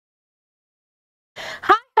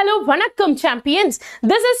hello, vanakkam champions.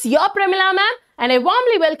 This is your Premila ma'am and I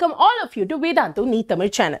warmly welcome all of you to Vedantu NEET Tamil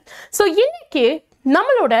channel. So, இன்னைக்கு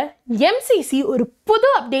நம்மளோட MCC ஒரு புது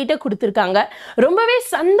அப்டேட்டை கொடுத்திருக்காங்க. ரொம்பவே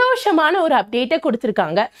சந்தோஷமான ஒரு அப்டேட்டை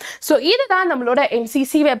கொடுத்திருக்காங்க. So, இதுதான் நம்மளோட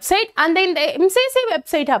MCC வெப்சைட். அந்த இந்த MCC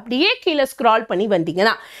வெப்சைட் அப்படியே கீழே ஸ்க்ரால் பண்ணி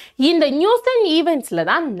வந்தீங்கன்னா இந்த நியூஸ் அண்ட் ஈவென்ட்ஸ்ல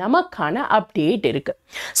தான் நமக்கான அப்டேட் இருக்கு.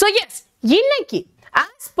 So, yes, இன்னைக்கு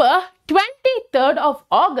as per 23rd of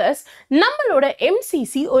August நம்மளோட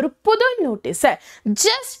MCC ஒரு புது நோட்டீஸ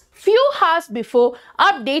just few hours before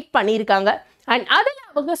update பண்ணிருக்காங்க. and அதுல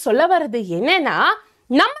அவங்க சொல்ல வர்றது என்னன்னா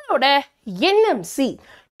நம்மளோட NMC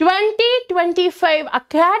 2025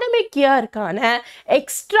 academic yearக்கான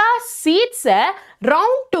எக்ஸ்ட்ரா சீட்ஸை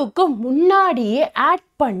ரவுண்ட் 2க்கு முன்னாடியே ஆட்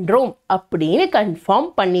பண்றோம் அப்படின்னு கன்ஃபார்ம்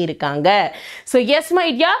பண்ணியிருக்காங்க. So S my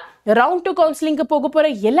dear, round 2 கவுன்சிலிங்க்கு போக போற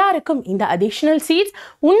எல்லாருக்கும் இந்த அடிஷனல் சீட்ஸ்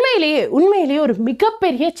உண்மையிலேயே ஒரு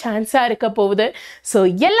மிகப்பெரிய சான்ஸா இருக்க போகுது. ஸோ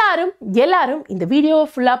எல்லாரும் இந்த வீடியோவை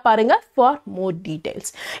ஃபுல்லா பாருங்க ஃபார் மோர்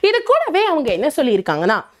டீடைல்ஸ். இது கூடவே அவங்க என்ன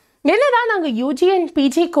சொல்லியிருக்காங்கன்னா, என்னதான் நாங்கள் யூஜி அண்ட்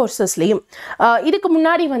பிஜி கோர்சஸ்லையும் இதுக்கு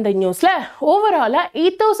முன்னாடி வந்த நியூஸில் ஓவராலாக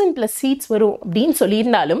 8,000+ சீட்ஸ் வரும் அப்படின்னு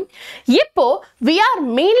சொல்லியிருந்தாலும் இப்போ we are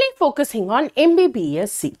mainly focusing on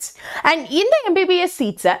MBBS seats. And இந்த MBBS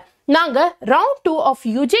சீட்ஸை நாங்கள் round 2 of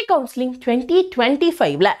UG counselling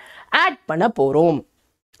 2025ல add பண்ண போகிறோம்.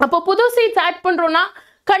 அப்போ புது சீட்ஸ் ஆட் பண்ணுறோன்னா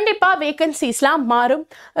கண்டிப்பாக வேகன்சிஸ்லாம் மாறும்,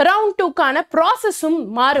 ரவுண்ட் 2க்கான ப்ராசஸும்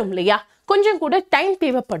மாறும் இல்லையா, கொஞ்சம் கூட டைம்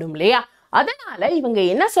தேவைப்படும் இல்லையா. அதனால இவங்க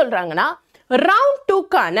என்ன சொல்றாங்கன்னா ரவுண்ட்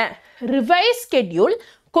 2க்கான ரிவைஸ் ஸ்கெட்யூல்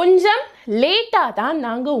கொஞ்சம் லேட்டா தான்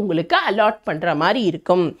நாங்க உங்களுக்கு அலாட் பண்ற மாதிரி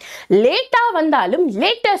இருக்கும். லேட்டா வந்தாலும்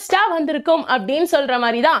லேட்டஸ்டா வந்திருக்கும் அப்படின்னு சொல்ற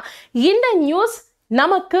மாதிரி தான் இந்த நியூஸ்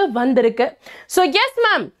நமக்கு வந்திருக்கு. ஸோ எஸ்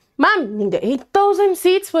மேம் நீங்க 8,000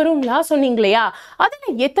 சீட்ஸ் வரும்லாம் சொன்னீங்க இல்லையா,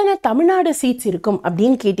 அதில் எத்தனை தமிழ்நாடு சீட்ஸ் இருக்கும்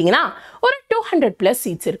அப்படின்னு கேட்டிங்கன்னா ஒரு 200+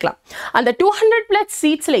 சீட்ஸ் இருக்கலாம். அந்த 200+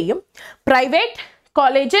 சீட்ஸ்லையும் private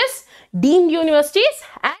colleges, deemed universities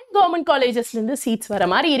and government காலேஜஸ்லேருந்து seeds வர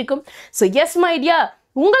மாதிரி இருக்கும். ஸோ எஸ் மை டியர்,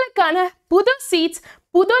 உங்களுக்கான புது சீட்ஸ்,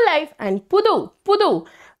 புது லைஃப் அண்ட் புது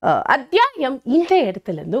அத்தியாயம் இந்த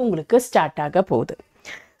இடத்துலேருந்து உங்களுக்கு ஸ்டார்ட் ஆக போகுது.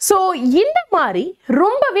 ஸோ இந்த மாதிரி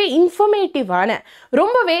ரொம்பவே இன்ஃபர்மேட்டிவான,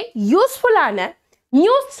 ரொம்பவே யூஸ்ஃபுல்லான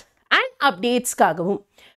நியூஸ் அண்ட் அப்டேட்ஸ்க்காகவும்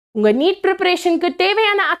உங்கள் நீட் ப்ரிப்பரேஷனுக்கு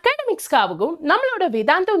தேவையான அகாடமிக்ஸ்க்காகவும் நம்மளோட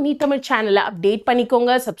வேதாந்தோ நீட் தமிழ் சேனலை அப்டேட்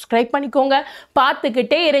பண்ணிக்கோங்க, சப்ஸ்கிரைப் பண்ணிக்கோங்க,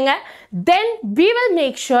 பார்த்துக்கிட்டே இருங்க. தென் we will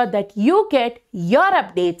make sure that you get your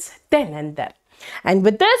updates then and there. And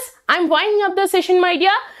with this, I'm winding up the session, my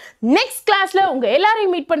dear. Next classல உங்க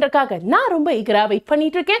எல்லாரையும் மீட் பண்றதுக்காக நான் ரொம்ப ஈகரா வெயிட்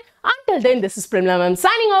பண்ணிட்டு இருக்கேன். Until then, this is Premila ma'am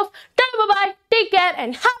signing off. Bye bye, take care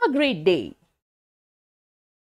and have a great day.